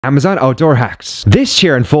Amazon Outdoor Hacks. This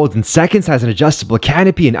chair unfolds in seconds, has an adjustable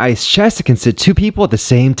canopy and ice chest that can sit 2 people at the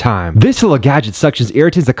same time. This little gadget suctions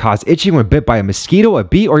irritants that cause itching when bit by a mosquito, a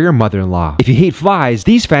bee, or your mother-in-law. If you hate flies,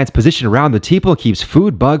 these fans position around the table and keeps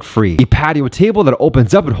food bug-free. A patio table that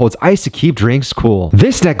opens up and holds ice to keep drinks cool.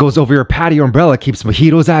 This net goes over your patio umbrella, keeps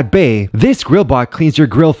mojitos at bay. This grill bot cleans your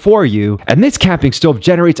grill for you. And this camping stove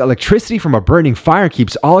generates electricity from a burning fire and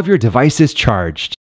keeps all of your devices charged.